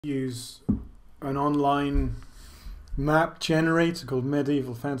use an online map generator called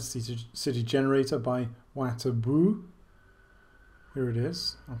Medieval Fantasy City Generator by Wataboo. Here it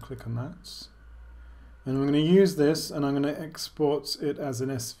is. I'll click on that. And I'm going to use this and I'm going to export it as an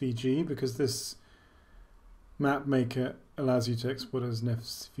SVG because this map maker allows you to export as an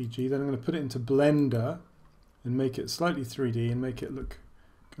SVG. Then I'm going to put it into Blender and make it slightly 3D and make it look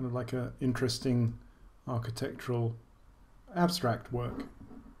kind of like an interesting architectural abstract work.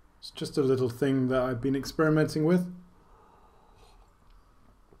 It's just a little thing that I've been experimenting with.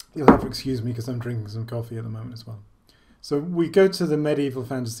 You'll have to excuse me because I'm drinking some coffee at the moment as well. So we go to the Medieval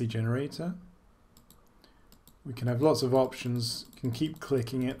Fantasy Generator. We can have lots of options. You can keep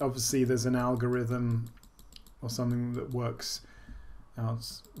clicking it. Obviously there's an algorithm or something that works out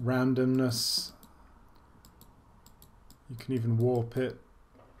randomness. You can even warp it.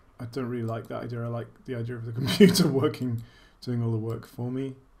 I don't really like that idea. I like the idea of the computer doing all the work for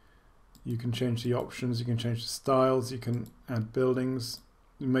me. You can change the options, you can change the styles, you can add buildings,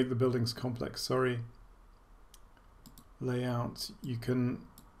 make the buildings complex, layout. You can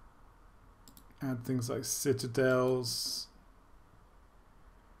add things like citadels,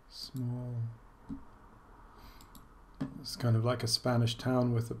 small. It's kind of like a Spanish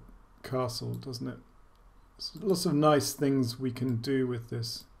town with a castle, doesn't it? So lots of nice things we can do with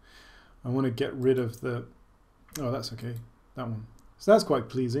this. I want to get rid of the, oh that's okay, that one. So that's quite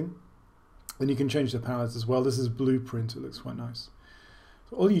pleasing. And you can change the palette as well. This is Blueprint, it looks quite nice.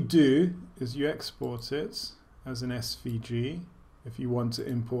 So all you do is you export it as an SVG if you want to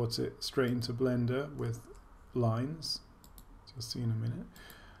import it straight into Blender with lines. You'll see in a minute.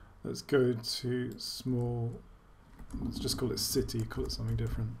 Let's go to small, let's just call it city, call it something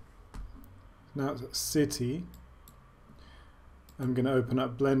different. Now it's city. I'm going to open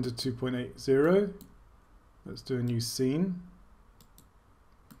up Blender 2.80. Let's do a new scene.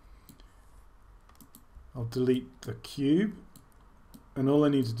 I'll delete the cube. And all I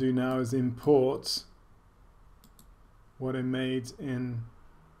need to do now is import what I made in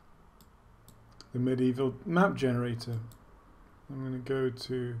the medieval map generator. I'm going to go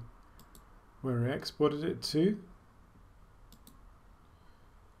to where I exported it to.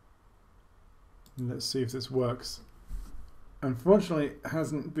 And let's see if this works. Unfortunately, it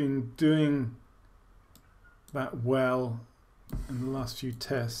hasn't been doing that well in the last few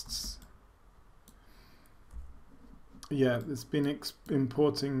tests. Yeah, it's been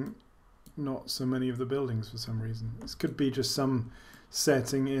importing not so many of the buildings for some reason. This could be just some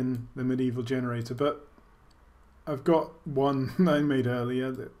setting in the medieval generator, but I've got one that I made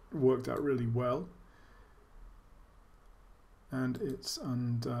earlier that worked out really well. And it's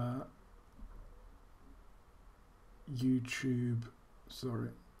under YouTube,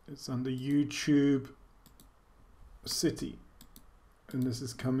 it's under YouTube City. And this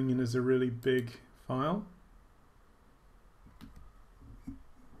is coming in as a really big file.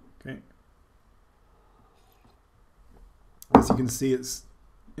 Okay. As you can see, it's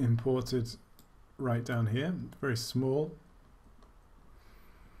imported right down here, very small.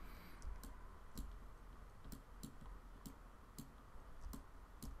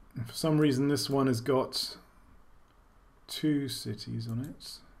 And for some reason, this one has got 2 cities on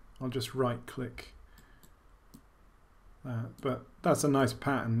it. I'll just right click that, but that's a nice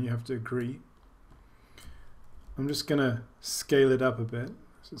pattern, you have to agree. I'm just going to scale it up a bit.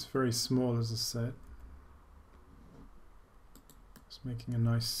 So it's very small, as I said. Just making a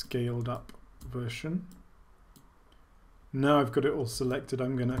nice scaled up version. Now I've got it all selected,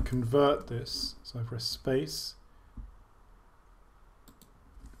 I'm going to convert this. So I press space.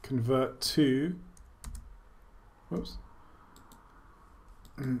 Convert to. Whoops.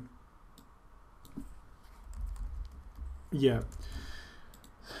 Yeah.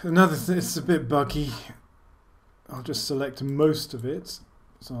 Another thing, it's a bit buggy. I'll just select most of it.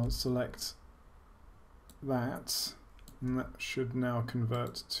 So I'll select that, and that should now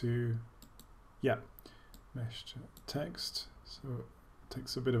convert to, yeah, mesh to text. So it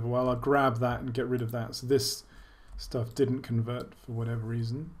takes a bit of a while. I'll grab that and get rid of that. So this stuff didn't convert for whatever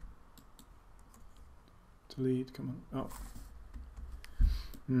reason. Delete, come on. Oh.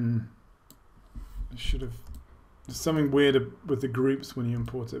 I should have, there's something weird with the groups when you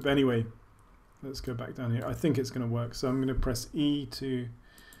import it. But anyway, let's go back down here. I think it's going to work. So I'm going to press E to,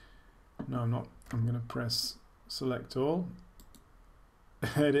 no, I'm not. I'm going to press select all,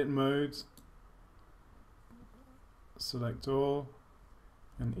 edit mode, select all,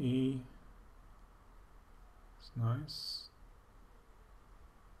 and E. It's nice.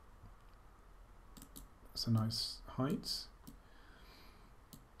 That's a nice height.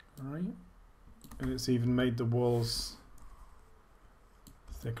 All right. And it's even made the walls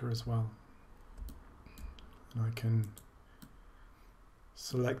thicker as well. And I can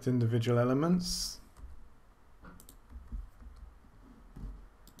select individual elements.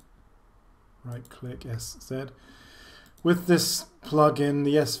 Right click SZ. With this plugin,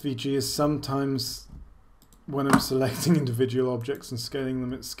 the SVG is sometimes, when I'm selecting individual objects and scaling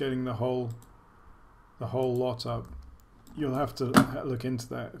them, it's scaling the whole lot up. You'll have to look into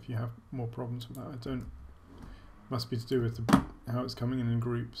that if you have more problems with that. I don't. Must be to do with how it's coming in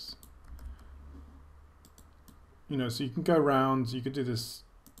groups. You know, so you can go around. You could do this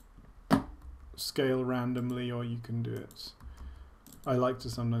scale randomly, or you can do it. I like to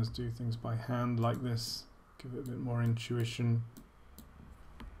sometimes do things by hand like this. Give it a bit more intuition.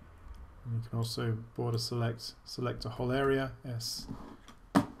 And you can also border select a whole area,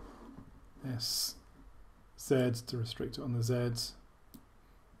 Z to restrict it on the Zs.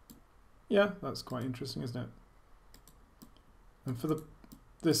 Yeah, that's quite interesting, isn't it? And for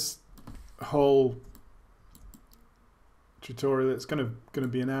this whole tutorial, it's going to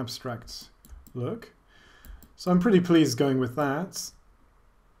be an abstract look. So I'm pretty pleased going with that.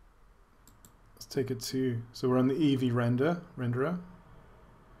 Let's take it to, so we're on the Eevee renderer. We're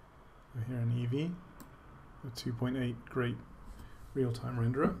here in Eevee, a 2.8 great real-time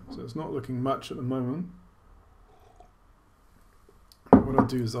renderer. So it's not looking much at the moment. What I'll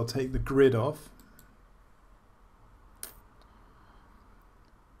do is I'll take the grid off.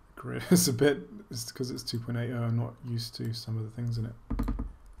 Grid is a bit, it's because it's 2.8. I'm not used to some of the things in it,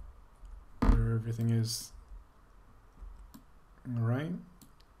 where everything is. All right,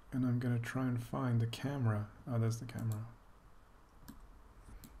 and I'm going to try and find the camera. Oh, there's the camera.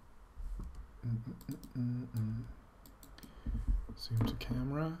 Zoom to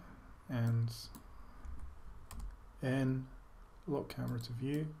camera and N, lock camera to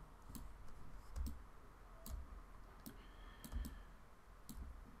view.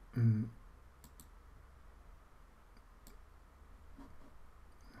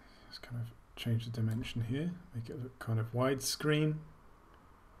 Just kind of change the dimension here, make it look kind of widescreen.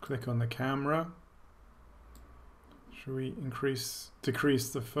 Click on the camera. Should we decrease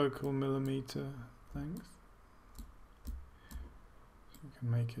the focal millimeter length? So you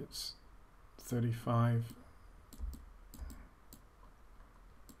can make it 35.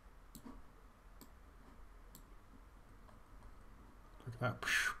 Look at that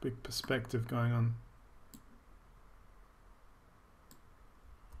big perspective going on.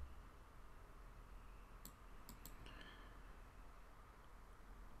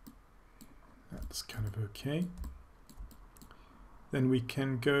 That's kind of okay. Then we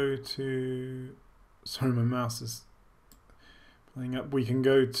can go to, sorry, my mouse is playing up. We can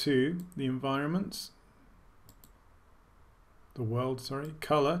go to the environment, the world, sorry,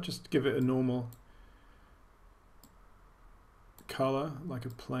 color, just give it a normal color, like a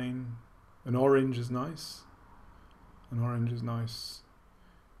plain, an orange is nice. An orange is nice.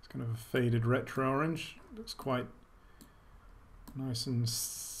 It's kind of a faded retro orange. Looks quite nice and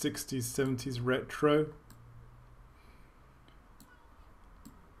 60s, 70s retro.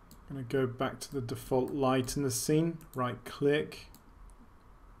 I'm going to go back to the default light in the scene, right click,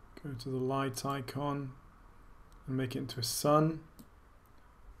 go to the light icon and make it into a sun.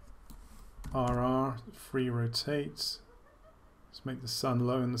 RR, free rotate. Let's make the sun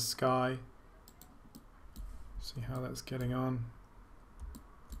low in the sky. See how that's getting on.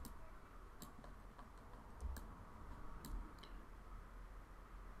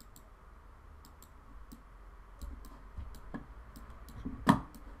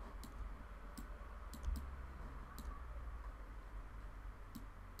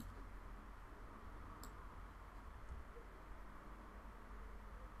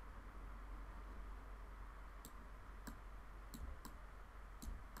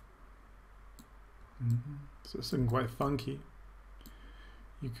 So it's looking quite funky.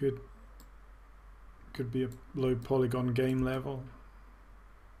 You could be a low polygon game level.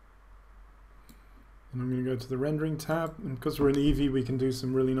 And I'm going to go to the rendering tab, and because we're in Eevee, we can do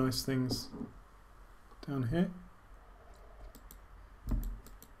some really nice things down here.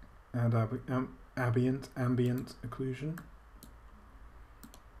 Add ambient occlusion.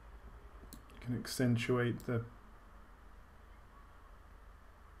 You can accentuate the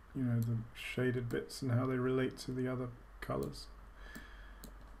the shaded bits and how they relate to the other colors.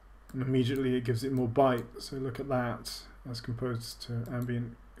 And immediately it gives it more bite. So look at that as composed to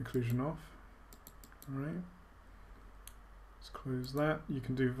ambient occlusion off. Alright. Let's close that. You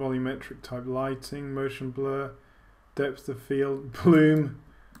can do volumetric type lighting, motion blur, depth of field, bloom.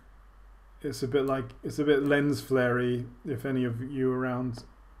 It's a bit lens flare-y. If any of you around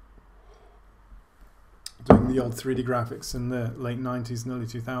doing the old 3D graphics in the late 90s and early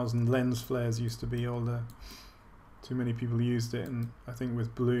 2000s. Lens flares used to be all the... Too many people used it, and I think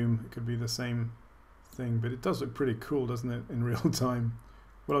with Bloom it could be the same thing, but it does look pretty cool, doesn't it, in real time.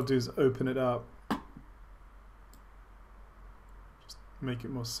 What I'll do is open it up, just make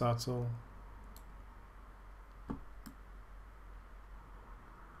it more subtle.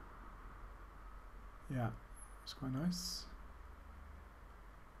 Yeah, it's quite nice.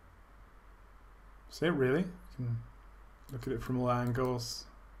 See it really? You can look at it from all angles,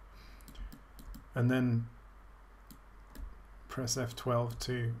 and then press F12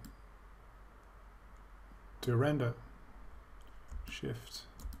 to do a render. Shift.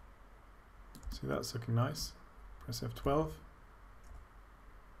 See, that's looking nice. Press F12.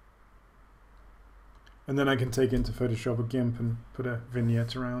 And then I can take it into Photoshop or GIMP and put a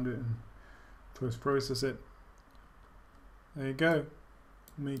vignette around it and post-process it. There you go.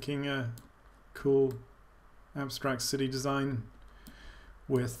 Making a cool abstract city design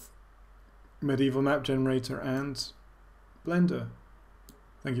with Medieval Map Generator and Blender.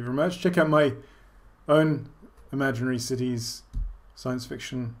 Thank you very much. Check out my own imaginary cities science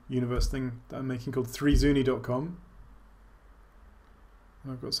fiction universe thing that I'm making called 3zuni.com.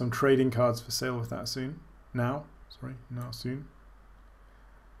 I've got some trading cards for sale with that soon. Now soon.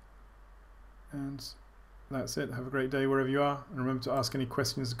 And that's it. Have a great day wherever you are. And remember to ask any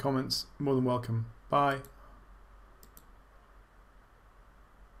questions or comments. More than welcome. Bye.